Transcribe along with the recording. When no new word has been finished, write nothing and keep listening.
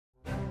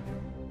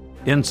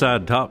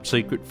Inside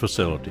top-secret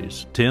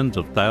facilities, tens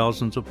of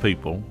thousands of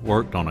people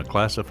worked on a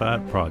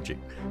classified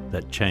project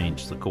that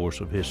changed the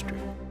course of history.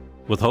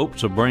 With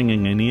hopes of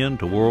bringing an end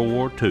to World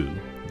War II,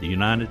 the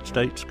United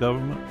States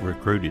government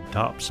recruited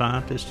top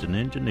scientists and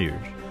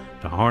engineers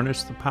to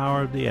harness the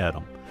power of the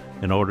atom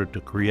in order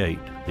to create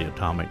the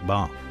atomic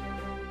bomb.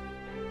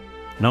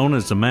 Known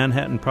as the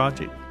Manhattan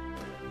Project,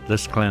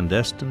 this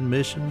clandestine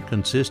mission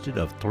consisted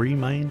of three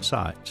main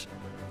sites: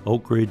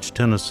 Oak Ridge,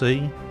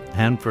 Tennessee,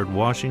 Hanford,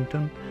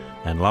 Washington,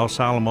 and Los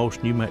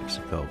Alamos, New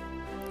Mexico.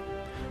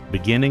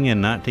 Beginning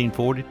in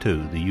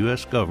 1942, the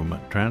U.S.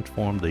 government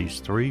transformed these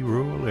three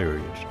rural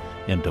areas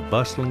into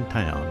bustling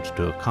towns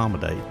to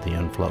accommodate the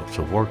influx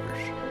of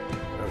workers.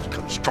 There was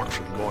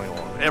construction going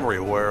on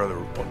everywhere. They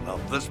were putting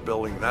up this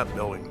building, that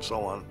building, and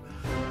so on.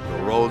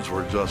 The roads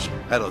were just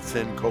had a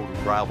thin coat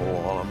of gravel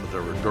on them, but they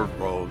were dirt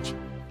roads.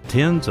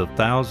 Tens of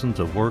thousands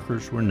of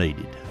workers were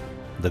needed.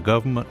 The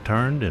government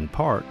turned in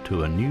part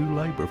to a new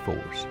labor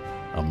force,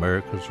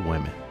 America's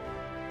women.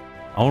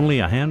 Only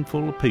a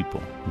handful of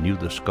people knew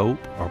the scope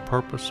or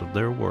purpose of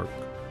their work.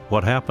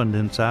 What happened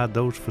inside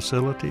those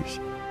facilities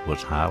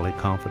was highly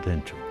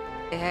confidential.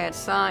 They had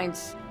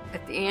signs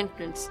at the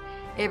entrance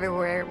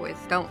everywhere with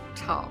 "Don't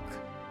talk."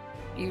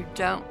 You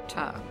don't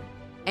talk.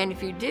 And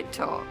if you did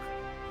talk,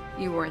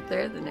 you weren't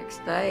there the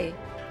next day.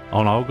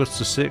 On August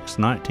 6,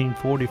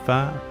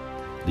 1945,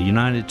 the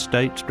United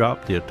States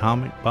dropped the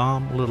atomic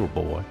bomb Little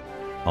Boy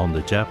on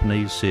the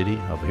Japanese city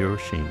of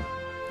Hiroshima.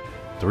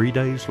 3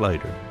 days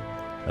later,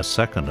 a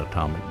second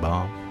atomic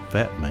bomb,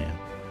 Fat Man,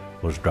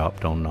 was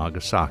dropped on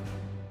Nagasaki.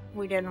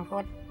 We didn't know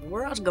what the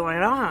world's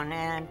going on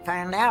and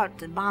found out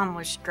the bomb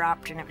was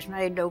dropped and it was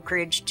made at Oak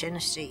Ridge,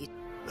 Tennessee.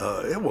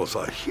 It was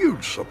a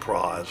huge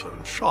surprise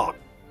and shock.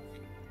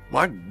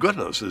 My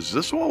goodness, is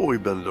this what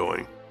we've been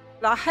doing?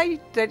 I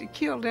hate that it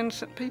killed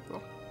innocent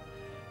people,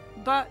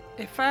 but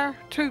if our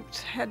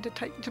troops had to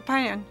take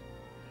Japan,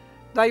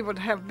 they would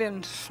have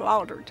been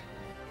slaughtered.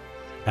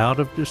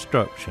 Out of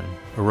destruction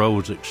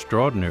arose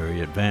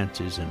extraordinary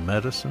advances in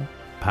medicine,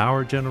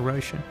 power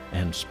generation,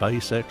 and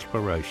space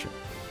exploration.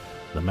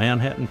 The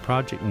Manhattan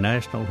Project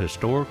National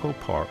Historical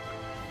Park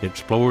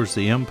explores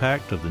the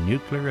impact of the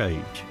nuclear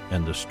age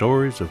and the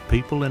stories of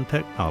people and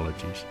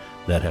technologies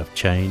that have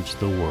changed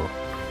the world.